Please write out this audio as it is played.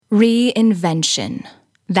Reinvention.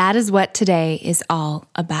 That is what today is all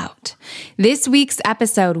about. This week's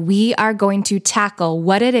episode, we are going to tackle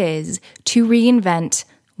what it is to reinvent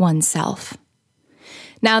oneself.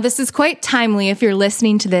 Now, this is quite timely if you're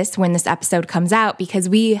listening to this when this episode comes out, because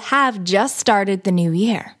we have just started the new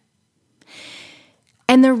year.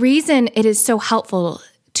 And the reason it is so helpful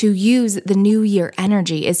to use the new year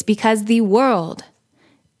energy is because the world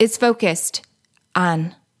is focused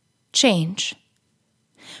on change.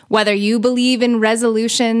 Whether you believe in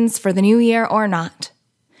resolutions for the new year or not,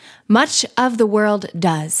 much of the world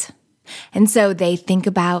does. And so they think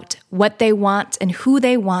about what they want and who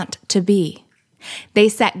they want to be. They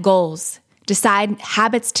set goals, decide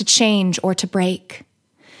habits to change or to break,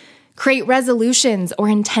 create resolutions or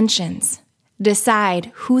intentions,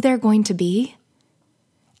 decide who they're going to be,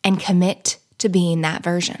 and commit to being that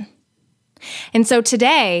version. And so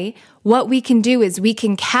today, what we can do is we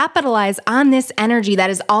can capitalize on this energy that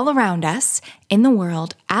is all around us in the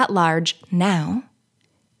world at large now,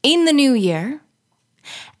 in the new year,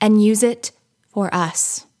 and use it for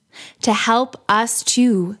us to help us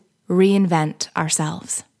to reinvent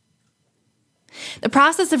ourselves. The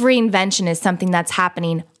process of reinvention is something that's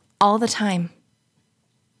happening all the time,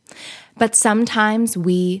 but sometimes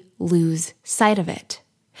we lose sight of it.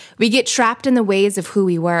 We get trapped in the ways of who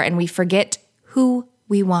we were and we forget who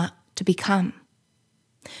we want to become.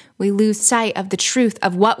 We lose sight of the truth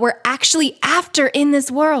of what we're actually after in this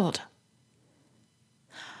world.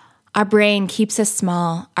 Our brain keeps us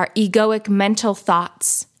small. Our egoic mental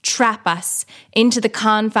thoughts trap us into the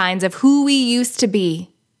confines of who we used to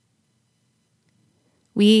be.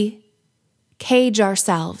 We cage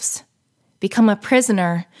ourselves, become a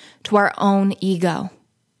prisoner to our own ego,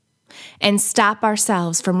 and stop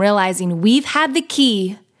ourselves from realizing we've had the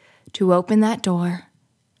key to open that door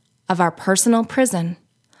of our personal prison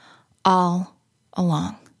all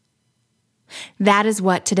along. That is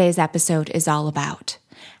what today's episode is all about: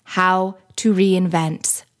 how to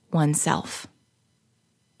reinvent oneself.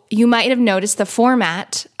 You might have noticed the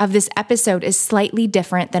format of this episode is slightly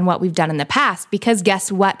different than what we've done in the past, because guess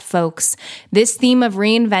what, folks? This theme of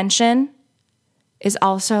reinvention is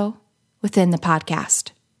also within the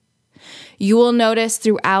podcast. You will notice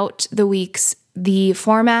throughout the weeks the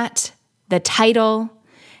format, the title,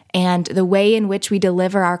 and the way in which we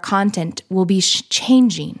deliver our content will be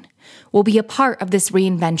changing, will be a part of this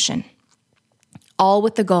reinvention, all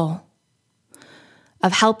with the goal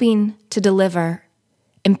of helping to deliver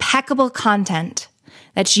impeccable content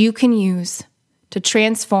that you can use to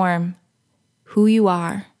transform who you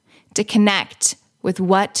are, to connect with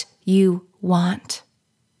what you want,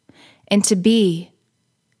 and to be.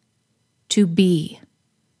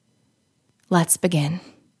 Let's begin.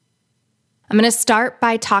 I'm going to start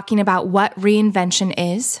by talking about what reinvention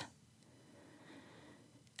is.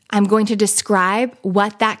 I'm going to describe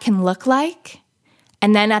what that can look like.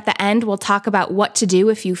 And then at the end, we'll talk about what to do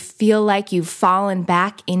if you feel like you've fallen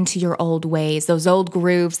back into your old ways, those old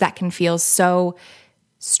grooves that can feel so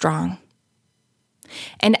strong.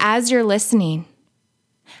 And as you're listening,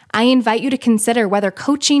 I invite you to consider whether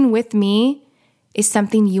coaching with me is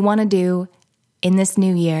something you want to do in this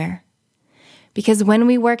new year. Because when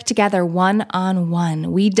we work together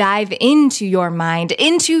one-on-one, we dive into your mind,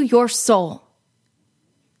 into your soul.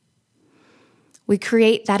 We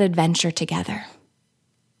create that adventure together.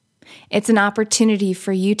 It's an opportunity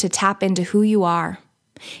for you to tap into who you are.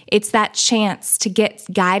 It's that chance to get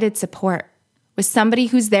guided support with somebody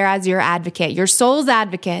who's there as your advocate, your soul's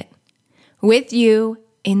advocate, with you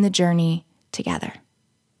in the journey together.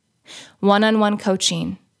 One-on-one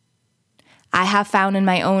coaching, I have found in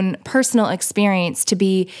my own personal experience to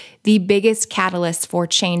be the biggest catalyst for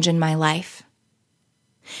change in my life.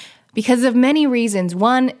 Because of many reasons.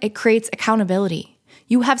 One, it creates accountability.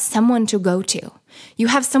 You have someone to go to. You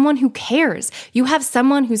have someone who cares. You have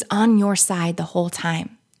someone who's on your side the whole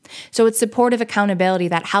time. So it's supportive accountability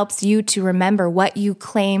that helps you to remember what you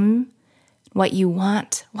claim, what you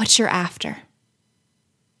want, what you're after.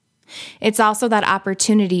 It's also that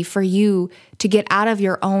opportunity for you to get out of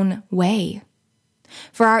your own way,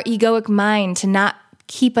 for our egoic mind to not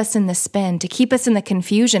keep us in the spin, to keep us in the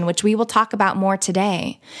confusion, which we will talk about more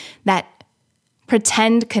today, that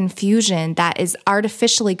pretend confusion that is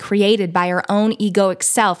artificially created by our own egoic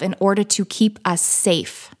self in order to keep us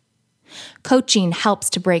safe. Coaching helps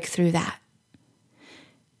to break through that.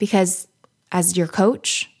 Because as your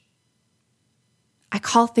coach, I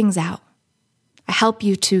call things out. I help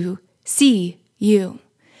you to see you.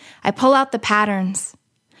 I pull out the patterns.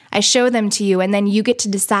 I show them to you, and then you get to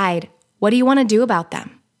decide, what do you want to do about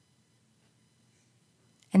them?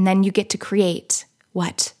 And then you get to create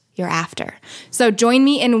what you're after. So join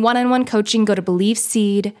me in one-on-one coaching. Go to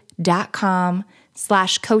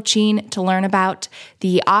believeseed.com/coaching to learn about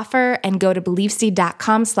the offer, and go to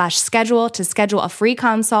believeseed.com/schedule to schedule a free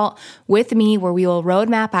consult with me where we will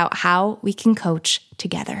roadmap out how we can coach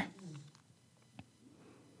together.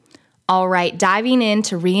 All right, diving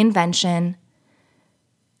into reinvention.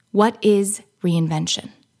 What is reinvention?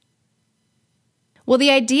 Well,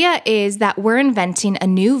 the idea is that we're inventing a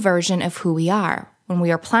new version of who we are. When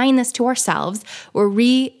we are applying this to ourselves, we're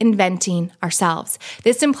reinventing ourselves.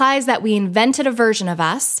 This implies that we invented a version of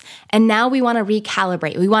us, and now we want to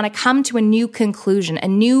recalibrate. We want to come to a new conclusion, a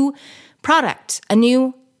new product, a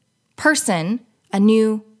new person, a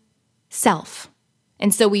new self.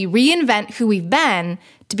 And so we reinvent who we've been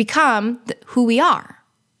to become who we are.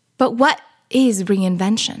 But what is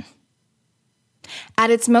reinvention? At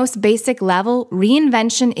its most basic level,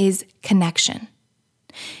 reinvention is connection.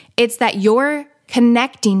 It's that you're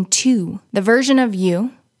connecting to the version of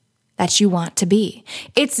you that you want to be.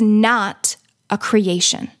 It's not a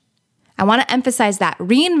creation. I want to emphasize that.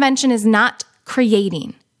 Reinvention is not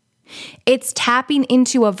creating. It's tapping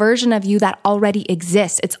into a version of you that already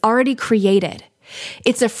exists. It's already created.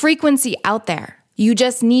 It's a frequency out there. You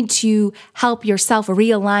just need to help yourself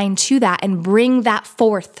realign to that and bring that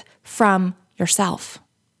forth from yourself.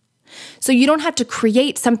 So you don't have to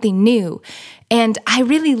create something new. And I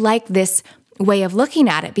really like this way of looking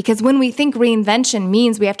at it, because when we think reinvention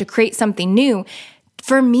means we have to create something new,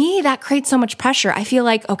 for me, that creates so much pressure. I feel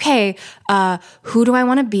like, okay, who do I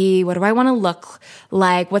want to be? What do I want to look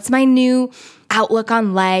like? What's my new outlook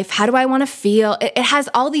on life? How do I want to feel? It has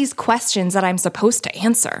all these questions that I'm supposed to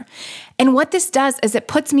answer. And what this does is it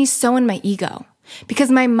puts me so in my ego,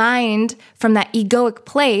 because my mind, from that egoic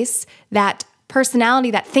place, that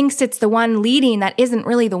personality that thinks it's the one leading that isn't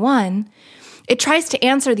really the one, it tries to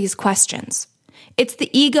answer these questions. It's the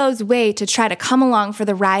ego's way to try to come along for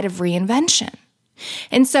the ride of reinvention.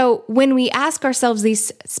 And so when we ask ourselves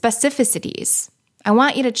these specificities, I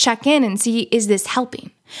want you to check in and see, is this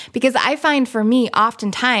helping? Because I find for me,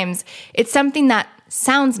 oftentimes, it's something that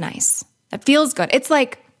sounds nice, that feels good. It's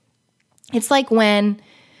like when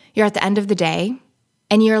you're at the end of the day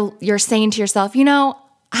and you're saying to yourself, I'm going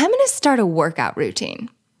to start a workout routine.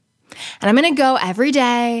 And I'm going to go every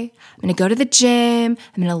day. I'm going to go to the gym.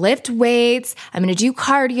 I'm going to lift weights. I'm going to do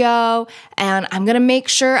cardio. And I'm going to make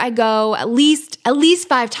sure I go at least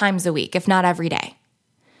 5 times a week, if not every day.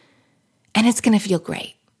 And it's going to feel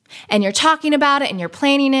great. And you're talking about it and you're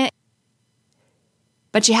planning it.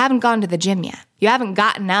 But you haven't gone to the gym yet. You haven't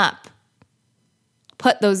gotten up,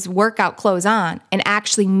 put those workout clothes on, and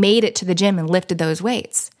actually made it to the gym and lifted those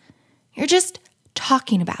weights. You're just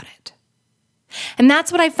talking about it. And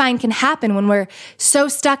that's what I find can happen when we're so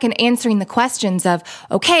stuck in answering the questions of,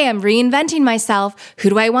 okay, I'm reinventing myself. Who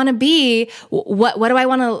do I want to be? What do I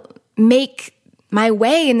want to make my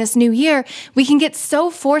way in this new year? We can get so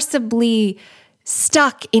forcibly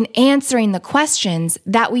stuck in answering the questions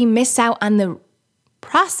that we miss out on the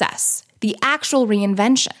process, the actual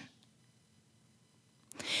reinvention.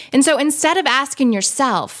 And so instead of asking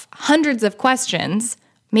yourself hundreds of questions,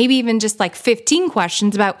 maybe even just like 15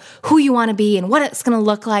 questions about who you want to be and what it's going to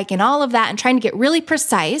look like and all of that, and trying to get really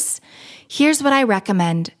precise, here's what I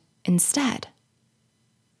recommend instead.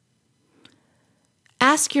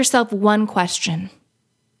 Ask yourself one question.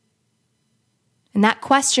 And that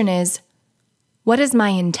question is, what is my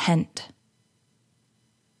intent?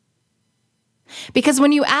 Because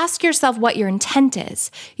when you ask yourself what your intent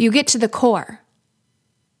is, you get to the core.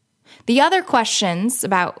 The other questions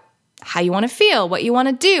about how you want to feel, what you want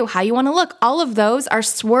to do, how you want to look, all of those are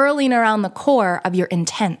swirling around the core of your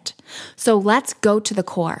intent. So let's go to the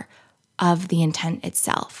core of the intent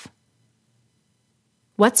itself.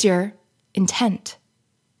 What's your intent?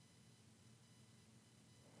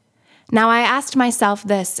 Now, I asked myself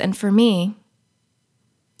this, and for me,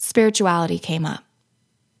 spirituality came up.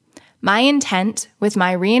 My intent with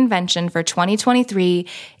my reinvention for 2023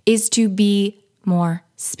 is to be more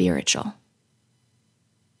spiritual.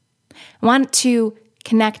 I want to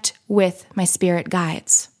connect with my spirit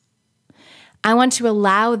guides. I want to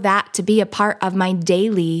allow that to be a part of my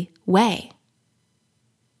daily way.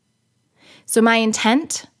 So my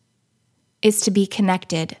intent is to be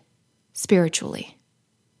connected spiritually.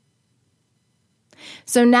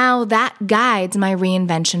 So now that guides my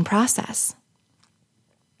reinvention process.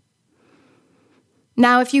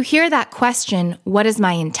 Now, if you hear that question, what is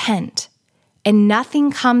my intent? And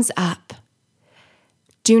nothing comes up,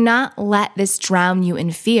 do not let this drown you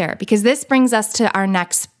in fear, because this brings us to our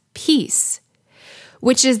next piece,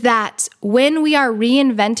 which is that when we are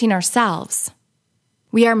reinventing ourselves,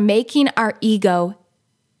 we are making our ego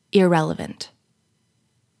irrelevant.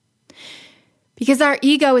 Because our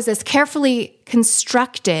ego is this carefully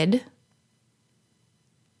constructed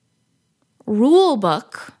rule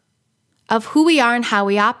book of who we are and how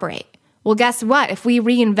we operate. Well, guess what? If we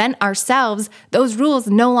reinvent ourselves, those rules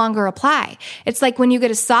no longer apply. It's like when you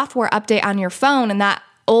get a software update on your phone and that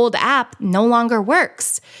old app no longer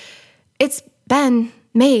works. It's been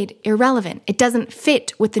made irrelevant. It doesn't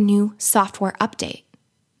fit with the new software update.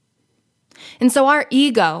 And so our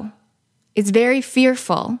ego is very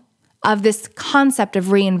fearful of this concept of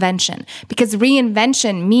reinvention, because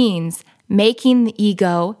reinvention means making the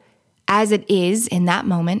ego as it is in that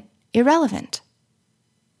moment irrelevant.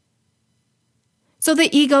 So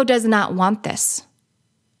the ego does not want this.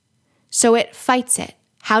 So it fights it.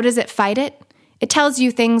 How does it fight it? It tells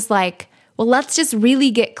you things like, well, let's just really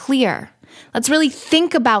get clear. Let's really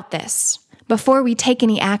think about this before we take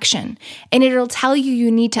any action. And it'll tell you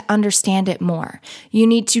you need to understand it more. You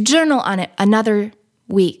need to journal on it another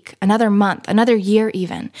week, another month, another year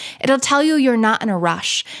even. It'll tell you you're not in a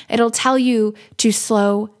rush. It'll tell you to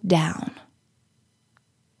slow down.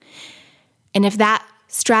 And if that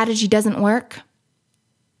strategy doesn't work,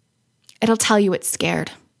 it'll tell you it's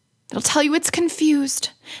scared. It'll tell you it's confused,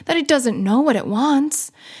 that it doesn't know what it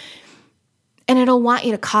wants. And it'll want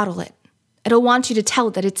you to coddle it. It'll want you to tell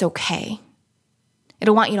it that it's okay.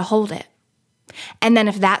 It'll want you to hold it. And then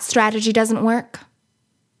if that strategy doesn't work,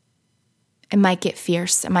 it might get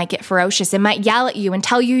fierce. It might get ferocious. It might yell at you and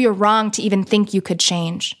tell you you're wrong to even think you could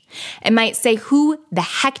change. It might say, who the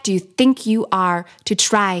heck do you think you are to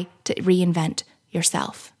try to reinvent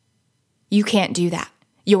yourself? You can't do that.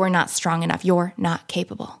 You're not strong enough. You're not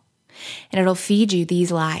capable. And it'll feed you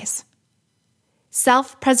these lies.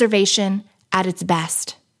 Self-preservation at its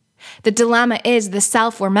best. The dilemma is the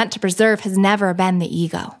self we're meant to preserve has never been the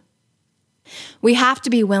ego. We have to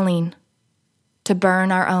be willing to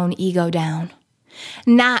burn our own ego down,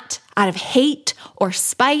 not out of hate or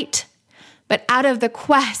spite, but out of the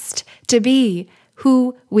quest to be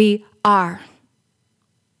who we are.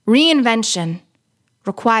 Reinvention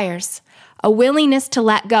requires a willingness to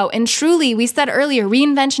let go. And truly, we said earlier,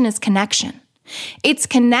 reinvention is connection. It's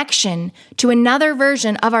connection to another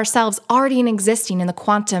version of ourselves already existing in the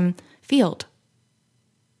quantum field.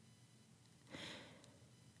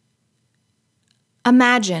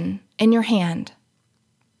 Imagine in your hand,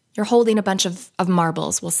 you're holding a bunch of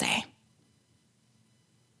marbles, we'll say.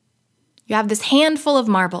 You have this handful of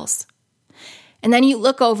marbles. And then you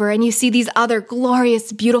look over and you see these other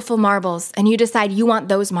glorious, beautiful marbles, and you decide you want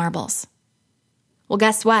those marbles. Well,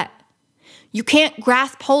 guess what? You can't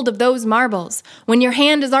grasp hold of those marbles when your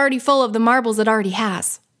hand is already full of the marbles it already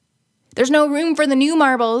has. There's no room for the new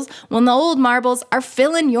marbles when the old marbles are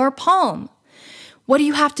filling your palm. What do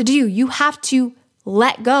you have to do? You have to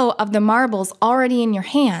let go of the marbles already in your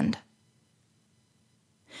hand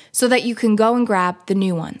so that you can go and grab the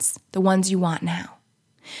new ones, the ones you want now.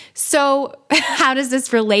 So how does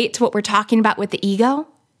this relate to what we're talking about with the ego?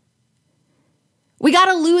 We got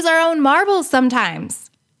to lose our own marbles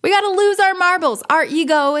sometimes. We got to lose our marbles, our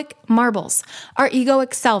egoic marbles. Our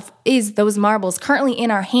egoic self is those marbles currently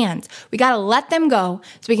in our hands. We got to let them go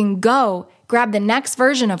so we can go grab the next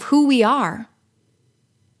version of who we are.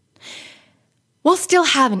 We'll still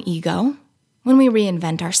have an ego when we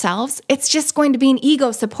reinvent ourselves. It's just going to be an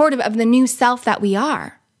ego supportive of the new self that we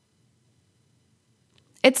are.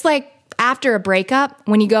 It's like after a breakup,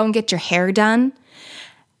 when you go and get your hair done,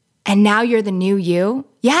 and now you're the new you.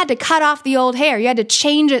 You had to cut off the old hair. You had to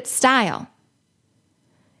change its style.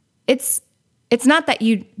 It's not that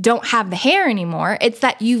you don't have the hair anymore. It's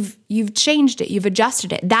that you've changed it. You've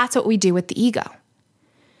adjusted it. That's what we do with the ego.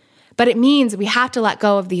 But it means we have to let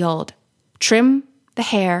go of the old. Trim the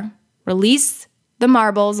hair, release the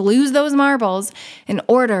marbles, lose those marbles in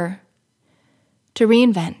order to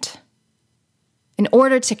reinvent, in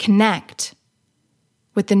order to connect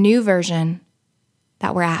with the new version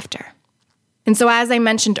that we're after. And so as I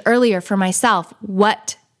mentioned earlier for myself,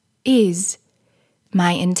 what is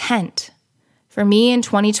my intent? For me in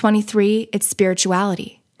 2023, it's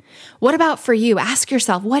spirituality. What about for you? Ask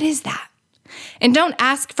yourself, what is that? And don't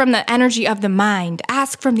ask from the energy of the mind.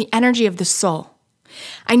 Ask from the energy of the soul.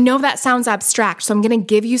 I know that sounds abstract, so I'm going to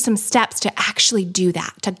give you some steps to actually do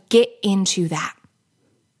that, to get into that.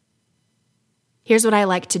 Here's what I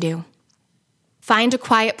like to do. Find a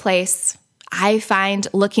quiet place. I find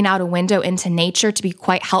looking out a window into nature to be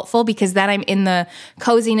quite helpful because then I'm in the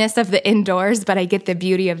coziness of the indoors, but I get the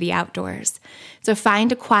beauty of the outdoors. So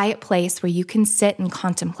find a quiet place where you can sit and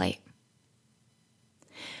contemplate.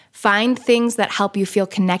 Find things that help you feel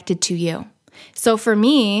connected to you. So for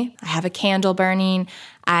me, I have a candle burning.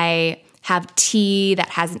 I have tea that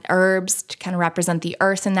has herbs to kind of represent the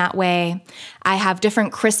earth in that way. I have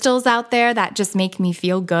different crystals out there that just make me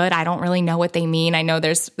feel good. I don't really know what they mean. I know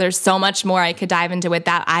there's so much more I could dive into with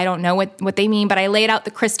that. I don't know what they mean, but I laid out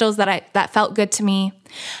the crystals that felt good to me.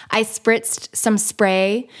 I spritzed some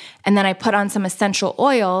spray, and then I put on some essential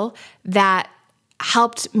oil that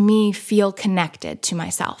helped me feel connected to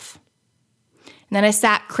myself. And then I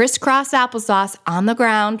sat crisscross applesauce on the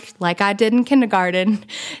ground like I did in kindergarten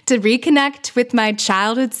to reconnect with my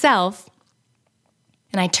childhood self.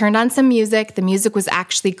 And I turned on some music. The music was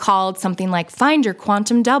actually called something like Find Your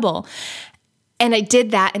Quantum Double. And I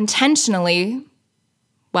did that intentionally,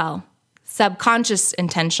 subconscious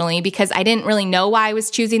intentionally, because I didn't really know why I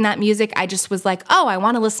was choosing that music. I just was like, I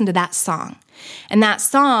want to listen to that song. And that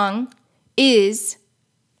song is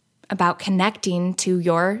about connecting to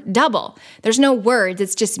your double. There's no words,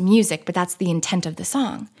 it's just music, but that's the intent of the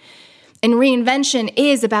song. And reinvention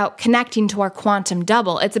is about connecting to our quantum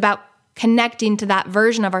double. It's about connecting to that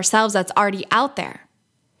version of ourselves that's already out there,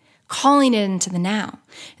 calling it into the now.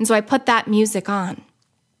 And so I put that music on.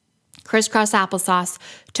 Crisscross applesauce,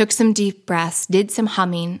 took some deep breaths, did some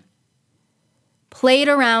humming, played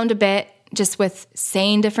around a bit just with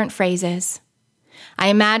saying different phrases. I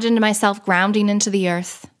imagined myself grounding into the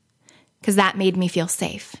earth, because that made me feel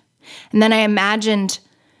safe. And then I imagined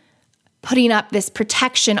putting up this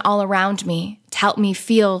protection all around me to help me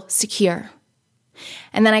feel secure.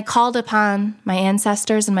 And then I called upon my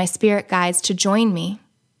ancestors and my spirit guides to join me.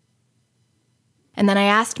 And then I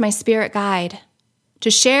asked my spirit guide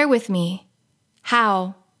to share with me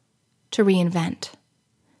how to reinvent.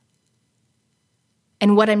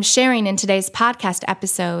 And what I'm sharing in today's podcast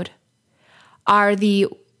episode are the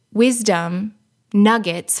wisdom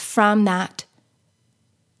nuggets from that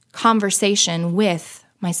conversation with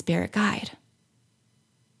my spirit guide.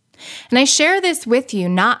 And I share this with you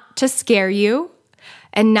not to scare you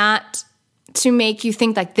and not to make you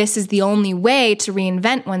think like this is the only way to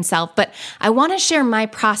reinvent oneself, but I want to share my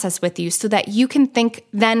process with you so that you can think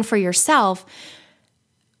then for yourself,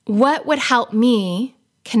 what would help me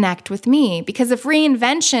connect with me? Because if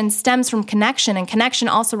reinvention stems from connection and connection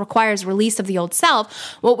also requires release of the old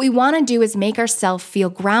self, what we want to do is make ourselves feel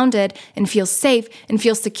grounded and feel safe and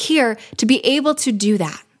feel secure to be able to do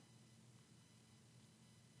that.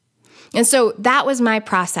 And so that was my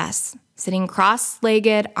process, sitting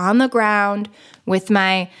cross-legged on the ground with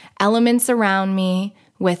my elements around me,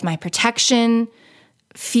 with my protection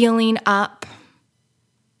feeling up,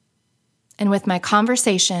 and with my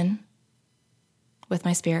conversation with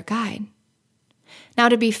my spirit guide. Now,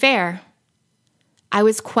 to be fair, I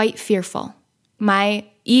was quite fearful. My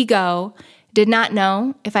ego did not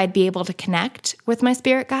know if I'd be able to connect with my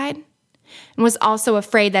spirit guide, and was also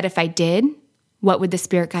afraid that if I did, what would the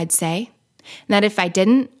spirit guide say? And that if I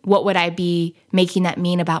didn't, what would I be making that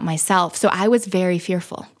mean about myself? So I was very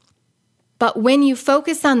fearful. But when you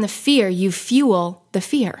focus on the fear, you fuel the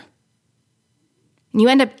fear. And you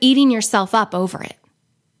end up eating yourself up over it.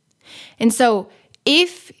 And so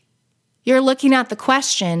if you're looking at the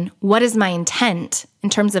question, what is my intent in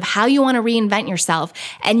terms of how you want to reinvent yourself,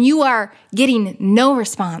 and you are getting no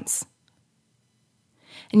response,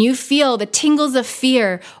 and you feel the tingles of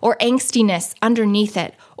fear or angstiness underneath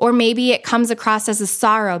it, or maybe it comes across as a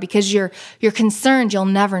sorrow because you're concerned you'll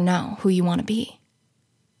never know who you want to be.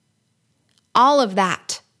 All of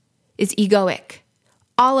that is egoic.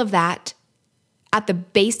 All of that at the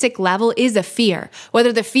basic level is a fear,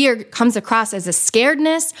 whether the fear comes across as a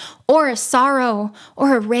scaredness or a sorrow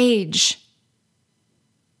or a rage.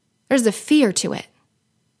 There's a fear to it.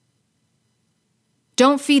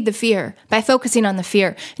 Don't feed the fear by focusing on the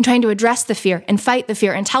fear and trying to address the fear and fight the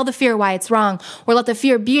fear and tell the fear why it's wrong, or let the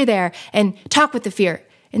fear be there and talk with the fear.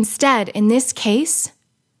 Instead, in this case,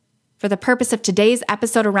 for the purpose of today's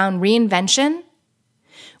episode around reinvention,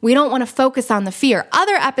 we don't want to focus on the fear.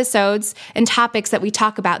 Other episodes and topics that we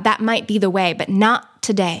talk about, that might be the way, but not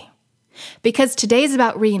today. Because today is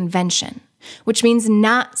about reinvention, which means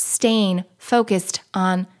not staying focused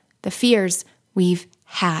on the fears we've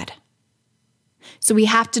had. So we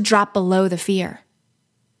have to drop below the fear.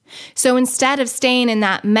 So instead of staying in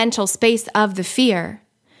that mental space of the fear,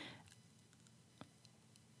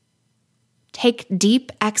 take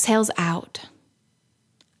deep exhales out,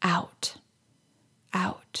 out,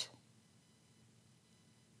 out.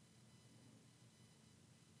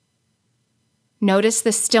 Notice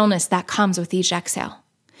the stillness that comes with each exhale.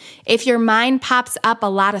 If your mind pops up a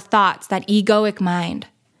lot of thoughts, that egoic mind,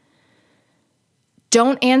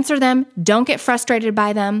 don't answer them. Don't get frustrated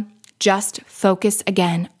by them. Just focus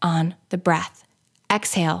again on the breath.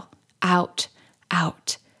 Exhale, out,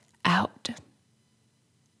 out, out.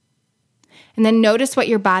 And then notice what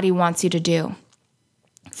your body wants you to do.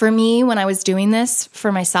 For me, when I was doing this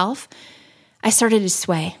for myself, I started to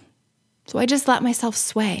sway. So I just let myself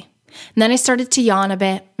sway. And then I started to yawn a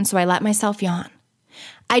bit, and so I let myself yawn.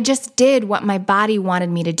 I just did what my body wanted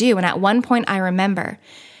me to do. And at one point, I remember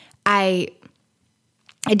I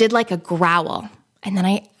did like a growl, and then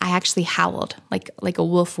I actually howled like a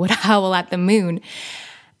wolf would howl at the moon.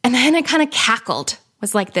 And then I kind of cackled. It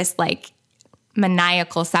was like this like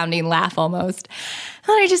maniacal sounding laugh almost. And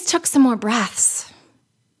then I just took some more breaths.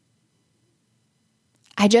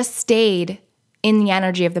 I just stayed in the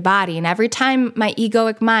energy of the body. And every time my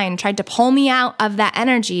egoic mind tried to pull me out of that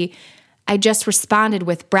energy, I just responded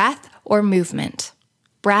with breath or movement.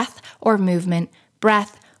 Breath or movement.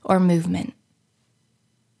 Breath or movement.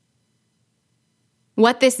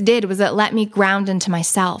 What this did was it let me ground into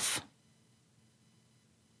myself.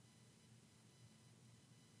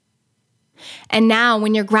 And now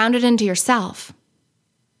when you're grounded into yourself,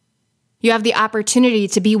 you have the opportunity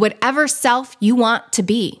to be whatever self you want to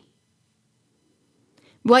be.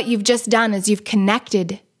 What you've just done is you've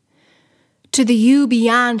connected to the you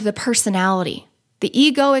beyond the personality. The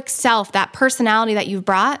egoic self, that personality that you've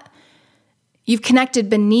brought, you've connected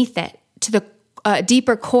beneath it to the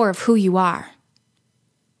deeper core of who you are.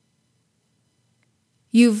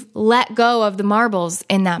 You've let go of the marbles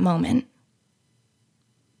in that moment.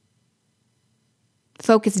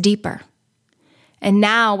 Focus deeper. And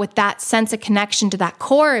now with that sense of connection to that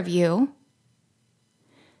core of you,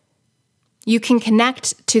 you can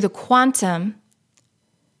connect to the quantum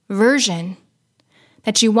version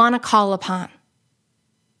that you want to call upon.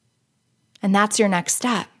 And that's your next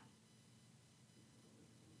step.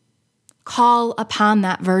 Call upon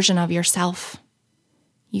that version of yourself.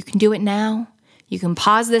 You can do it now. You can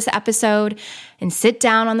pause this episode and sit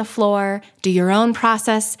down on the floor, do your own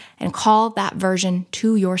process, and call that version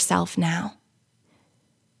to yourself now.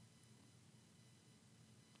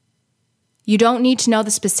 You don't need to know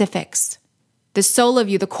the specifics. The soul of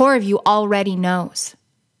you, the core of you already knows.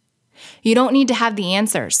 You don't need to have the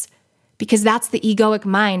answers because that's the egoic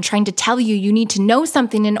mind trying to tell you you need to know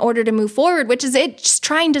something in order to move forward, which is it just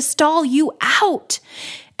trying to stall you out.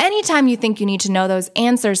 Anytime you think you need to know those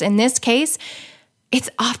answers, in this case, it's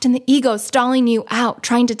often the ego stalling you out,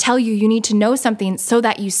 trying to tell you you need to know something so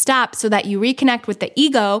that you stop, so that you reconnect with the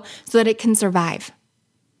ego so that it can survive.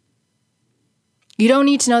 You don't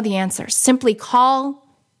need to know the answers. Simply call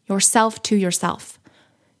yourself to yourself.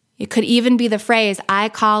 It could even be the phrase, I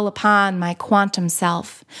call upon my quantum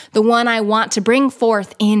self, the one I want to bring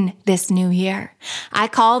forth in this new year. I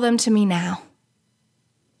call them to me now.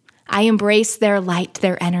 I embrace their light,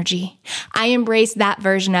 their energy. I embrace that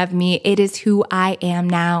version of me. It is who I am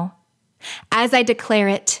now. As I declare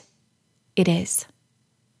it, it is.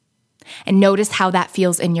 And notice how that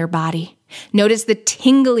feels in your body. Notice the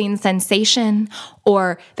tingling sensation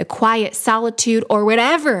or the quiet solitude or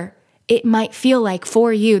whatever it might feel like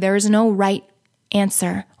for you. There is no right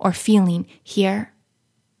answer or feeling here.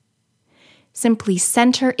 Simply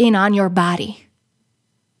center in on your body.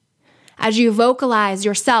 As you vocalize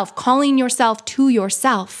yourself, calling yourself to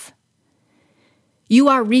yourself, you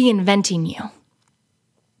are reinventing you.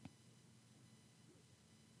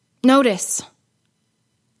 Notice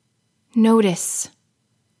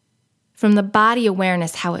from the body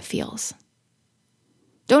awareness how it feels.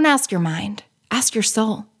 Don't ask your mind, ask your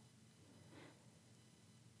soul.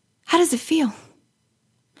 How does it feel?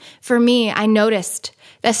 For me, I noticed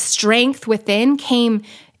the strength within came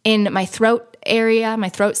in my throat area, my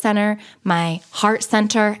throat center, my heart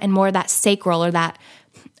center, and more that sacral or that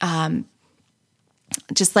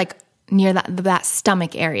just like near that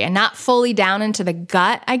stomach area. Not fully down into the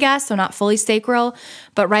gut, I guess, so not fully sacral,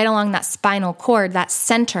 but right along that spinal cord, that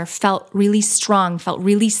center felt really strong, felt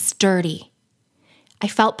really sturdy. I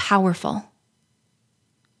felt powerful.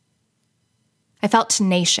 I felt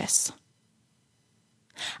tenacious.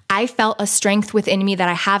 I felt a strength within me that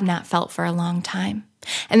I have not felt for a long time.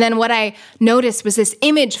 And then what I noticed was this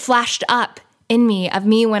image flashed up in me of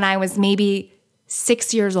me when I was maybe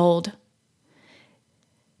 6 years old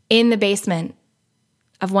in the basement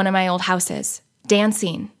of one of my old houses,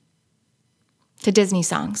 dancing to Disney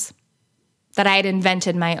songs that I had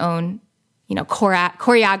invented my own,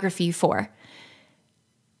 choreography for.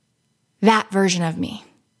 That version of me.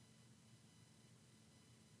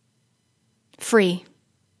 Free,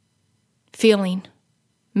 feeling,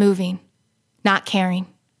 moving, not caring.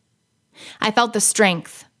 I felt the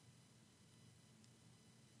strength,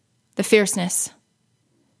 the fierceness,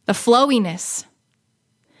 the flowiness,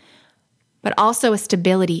 but also a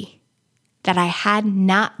stability that I had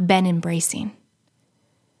not been embracing.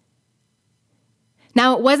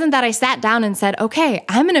 Now, it wasn't that I sat down and said, okay,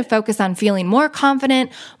 I'm going to focus on feeling more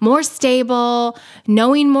confident, more stable,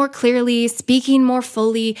 knowing more clearly, speaking more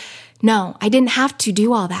fully. No, I didn't have to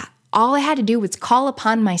do all that. All I had to do was call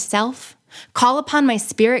upon myself, call upon my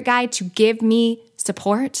spirit guide to give me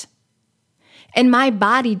support. And my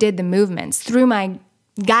body did the movements through my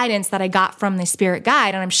guidance that I got from the spirit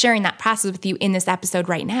guide. And I'm sharing that process with you in this episode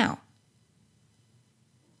right now.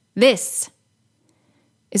 This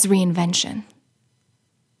is reinvention.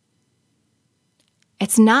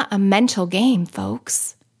 It's not a mental game,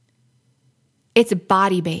 folks. It's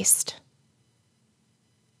body-based.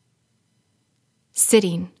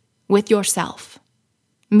 Sitting with yourself,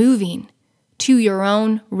 moving to your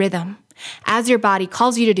own rhythm, as your body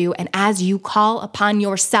calls you to do, and as you call upon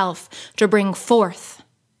yourself to bring forth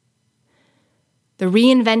the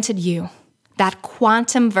reinvented you, that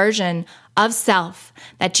quantum version of self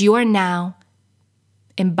that you are now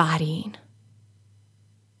embodying.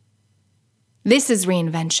 This is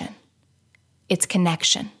reinvention. It's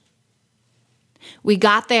connection. We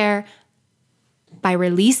got there by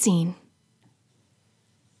releasing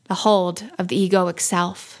the hold of the egoic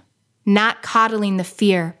self, not coddling the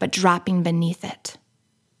fear, but dropping beneath it,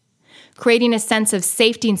 creating a sense of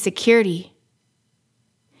safety and security,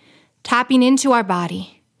 tapping into our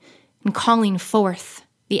body and calling forth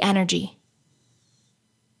the energy.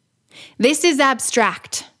 This is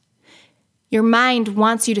abstract. Your mind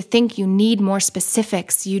wants you to think you need more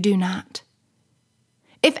specifics. You do not.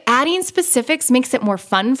 If adding specifics makes it more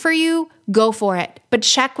fun for you, go for it. But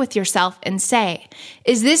check with yourself and say,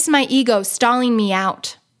 is this my ego stalling me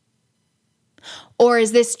out? Or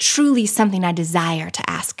is this truly something I desire to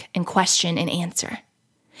ask and question and answer?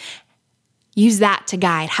 Use that to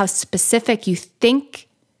guide how specific you think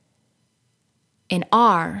and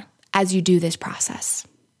are as you do this process.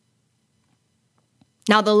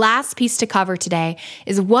 Now, the last piece to cover today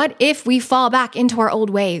is what if we fall back into our old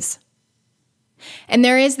ways? And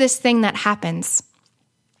there is this thing that happens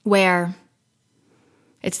where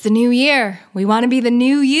it's the new year. We want to be the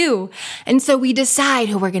new you. And so we decide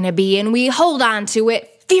who we're going to be and we hold on to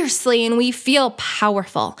it fiercely and we feel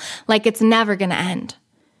powerful, like it's never going to end.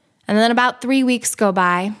 And then about 3 weeks go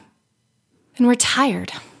by and we're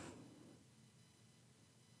tired.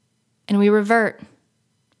 And we revert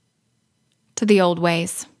to the old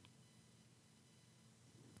ways.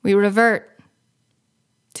 We revert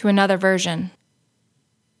to another version.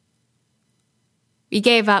 We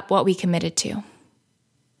gave up what we committed to.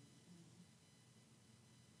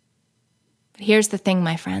 But here's the thing,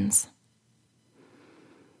 my friends.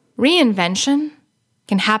 Reinvention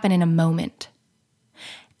can happen in a moment.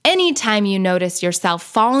 Anytime you notice yourself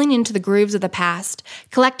falling into the grooves of the past,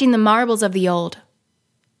 collecting the marbles of the old,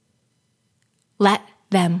 let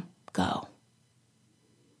them go.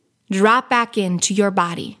 Drop back into your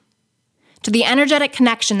body, to the energetic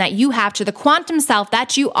connection that you have to the quantum self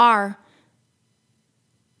that you are.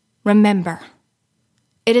 Remember,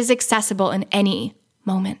 it is accessible in any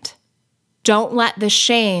moment. Don't let the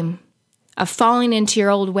shame of falling into your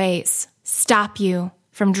old ways stop you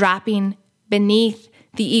from dropping beneath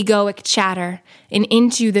the egoic chatter and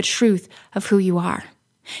into the truth of who you are.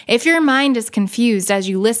 If your mind is confused as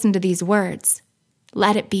you listen to these words,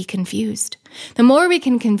 let it be confused. The more we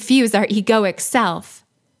can confuse our egoic self,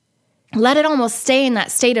 let it almost stay in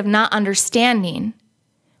that state of not understanding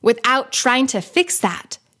without trying to fix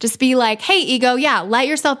that. Just be like, hey, ego, yeah, let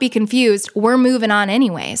yourself be confused. We're moving on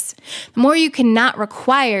anyways. The more you cannot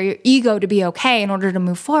require your ego to be okay in order to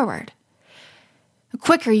move forward, the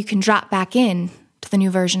quicker you can drop back in to the new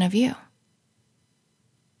version of you.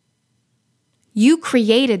 You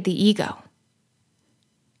created the ego,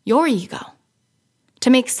 your ego, to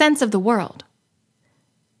make sense of the world.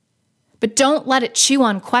 But don't let it chew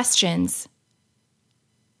on questions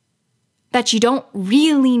that you don't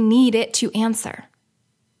really need it to answer.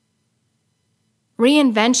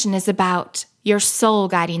 Reinvention is about your soul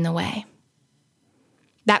guiding the way.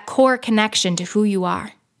 That core connection to who you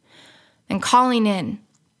are and calling in.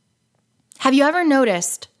 Have you ever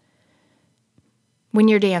noticed when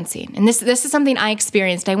you're dancing? And this is something I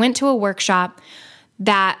experienced. I went to a workshop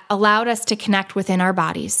that allowed us to connect within our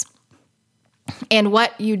bodies. And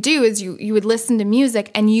what you do is you would listen to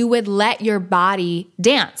music and you would let your body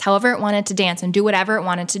dance, however it wanted to dance and do whatever it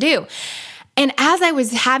wanted to do. And as I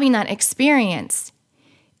was having that experience,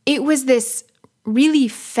 it was this really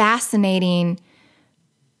fascinating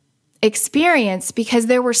experience because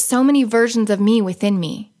there were so many versions of me within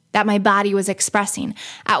me. that my body was expressing.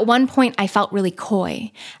 At one point, I felt really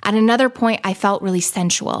coy. At another point, I felt really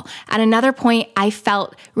sensual. At another point, I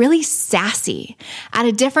felt really sassy. At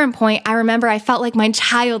a different point, I remember I felt like my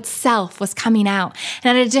child self was coming out.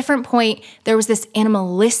 And at a different point, there was this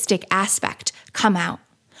animalistic aspect come out.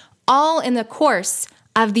 All in the course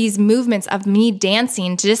of these movements of me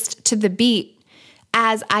dancing just to the beat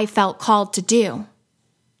as I felt called to do.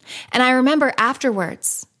 And I remember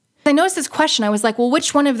afterwards, I noticed this question. I was like, well,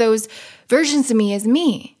 which one of those versions of me is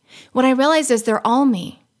me? What I realized is they're all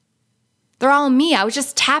me. They're all me. I was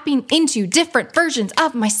just tapping into different versions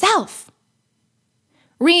of myself.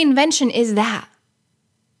 Reinvention is that.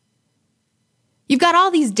 You've got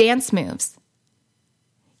all these dance moves.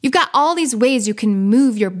 You've got all these ways you can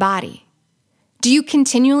move your body. Do you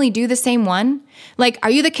continually do the same one? Like, are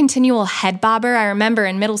you the continual head bobber? I remember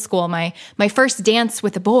in middle school, my first dance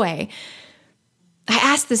with a boy, I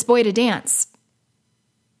asked this boy to dance.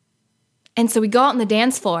 And so we go out on the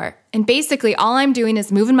dance floor, and basically all I'm doing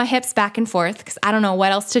is moving my hips back and forth because I don't know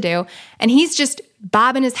what else to do. And he's just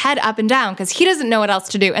bobbing his head up and down because he doesn't know what else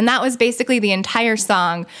to do. And that was basically the entire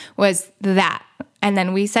song was that. And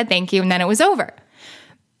then we said thank you, and then it was over.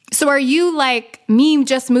 So are you like me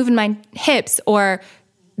just moving my hips, or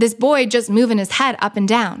this boy just moving his head up and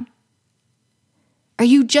down? Are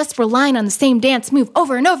you just relying on the same dance move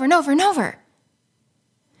over and over and over and over?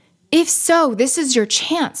 If so, this is your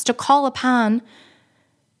chance to call upon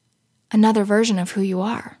another version of who you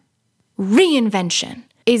are. Reinvention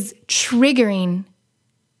is triggering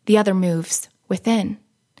the other moves within.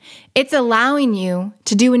 It's allowing you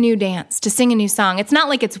to do a new dance, to sing a new song. It's not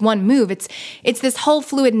like it's one move. It's this whole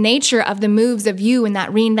fluid nature of the moves of you and that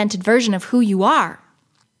reinvented version of who you are.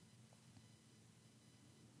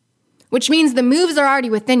 Which means the moves are already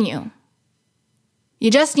within you. You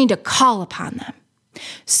just need to call upon them.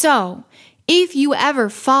 So, if you ever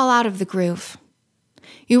fall out of the groove,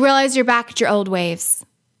 you realize you're back at your old waves,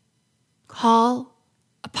 call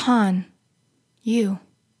upon you,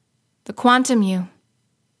 the quantum you.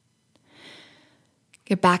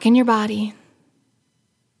 Get back in your body.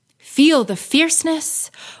 Feel the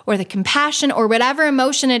fierceness or the compassion or whatever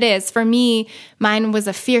emotion it is. For me, mine was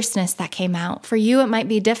a fierceness that came out. For you, it might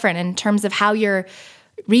be different in terms of how you're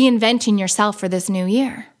reinventing yourself for this new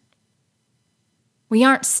year. We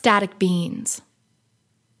aren't static beings.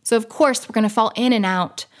 So of course, we're going to fall in and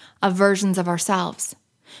out of versions of ourselves.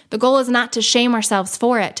 The goal is not to shame ourselves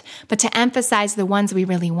for it, but to emphasize the ones we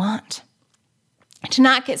really want. To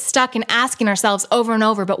not get stuck in asking ourselves over and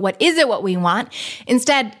over, but what is it what we want?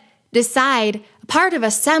 Instead, decide a part of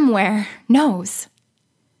us somewhere knows.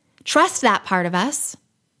 Trust that part of us,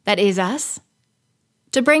 that is us,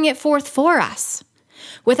 to bring it forth for us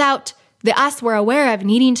without the us we're aware of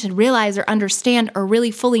needing to realize or understand or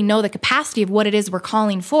really fully know the capacity of what it is we're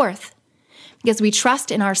calling forth, because we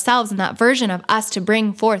trust in ourselves and that version of us to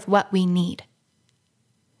bring forth what we need.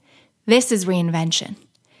 This is reinvention.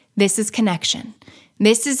 This is connection.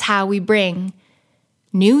 This is how we bring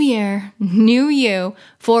new year, new you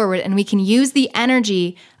forward, and we can use the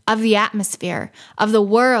energy of the atmosphere, of the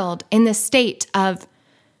world in the state of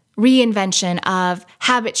reinvention, of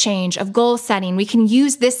habit change, of goal setting. We can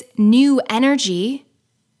use this new energy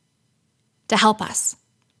to help us.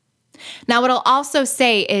 Now, what I'll also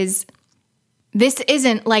say is this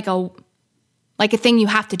isn't like a thing you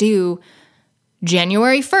have to do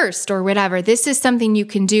January 1st or whatever. This is something you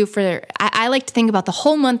can do for, I like to think about the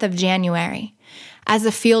whole month of January as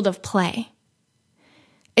a field of play.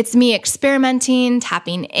 It's me experimenting,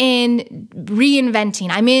 tapping in, reinventing.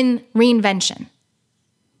 I'm in reinvention.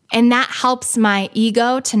 And that helps my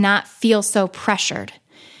ego to not feel so pressured.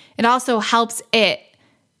 It also helps it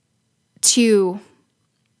to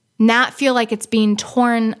not feel like it's being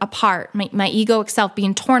torn apart, my egoic self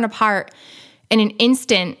being torn apart in an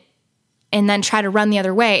instant and then try to run the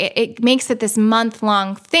other way. It makes it this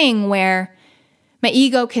month-long thing where my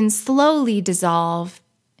ego can slowly dissolve.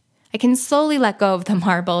 I can slowly let go of the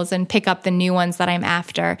marbles and pick up the new ones that I'm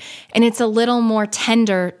after. And it's a little more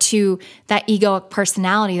tender to that egoic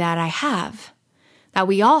personality that I have, that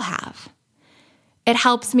we all have. It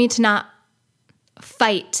helps me to not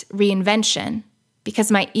fight reinvention because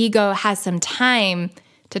my ego has some time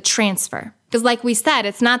to transfer. Because like we said,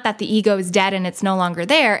 it's not that the ego is dead and it's no longer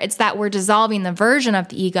there. It's that we're dissolving the version of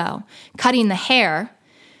the ego, cutting the hair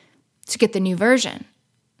to get the new version.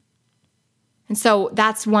 And so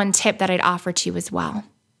that's one tip that I'd offer to you as well.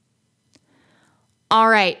 All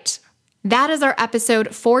right, that is our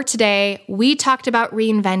episode for today. We talked about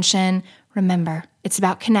reinvention. Remember, it's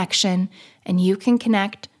about connection, and you can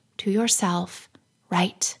connect to yourself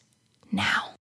right now.